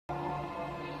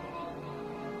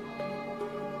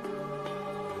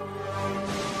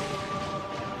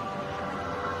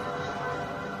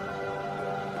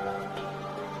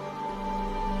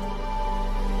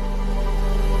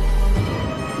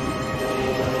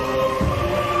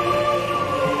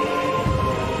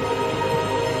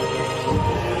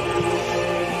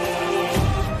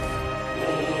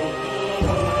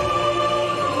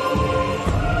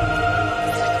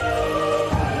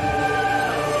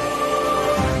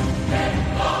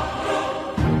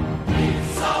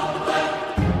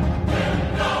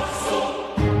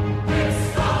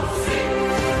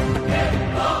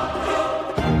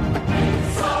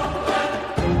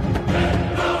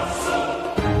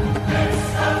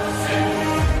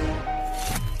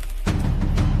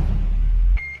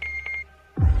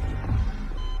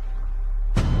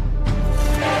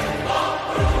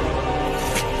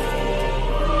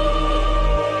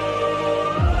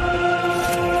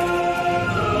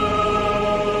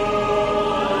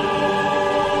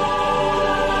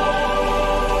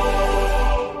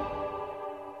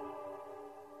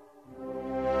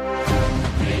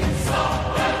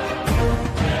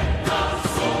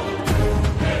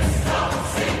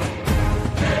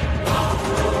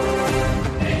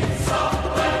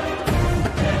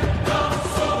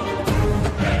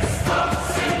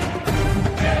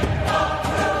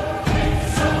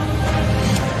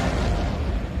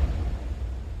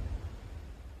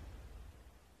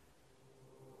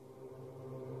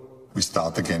we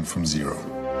start again from zero.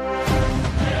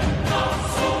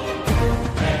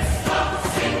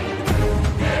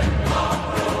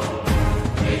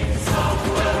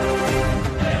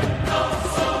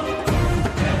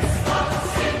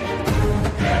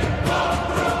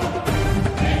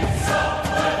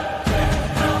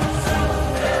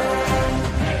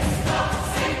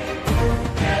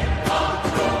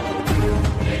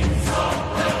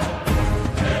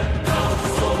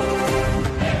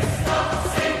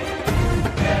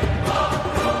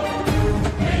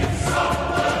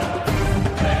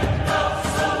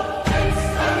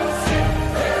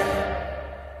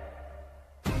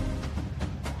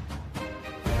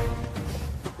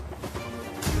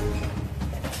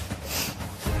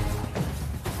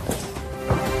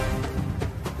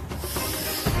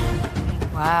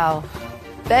 Wow.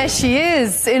 There she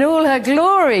is, in all her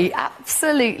glory.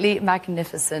 Absolutely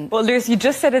magnificent. Well, Lewis, you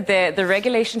just said it there. The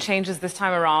regulation changes this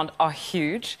time around are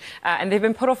huge, and they've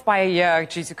been put off by a year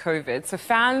due to COVID. So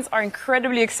fans are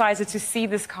incredibly excited to see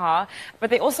this car, but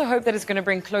they also hope that it's going to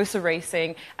bring closer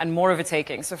racing and more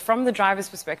overtaking. So from the driver's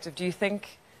perspective, do you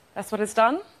think that's what it's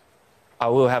done? I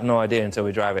will have no idea until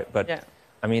we drive it, but yeah.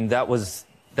 I mean, that's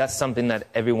something that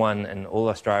everyone and all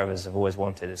us drivers have always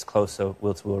wanted, is closer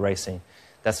wheel-to-wheel racing.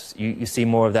 You see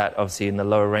more of that, obviously, in the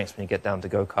lower ranks when you get down to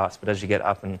go-karts, but as you get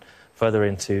up and further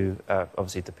into,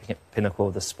 obviously, the pinnacle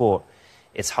of the sport,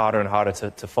 it's harder and harder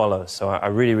to follow. So I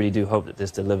really, really do hope that this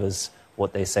delivers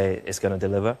what they say it's going to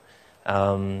deliver.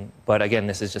 But again,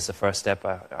 this is just the first step.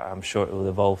 I'm sure it will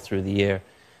evolve through the year.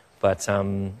 But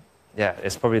yeah,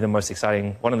 it's probably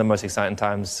one of the most exciting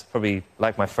times, probably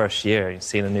like my first year,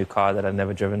 seeing a new car that I've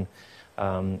never driven.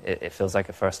 It feels like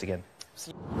a first again.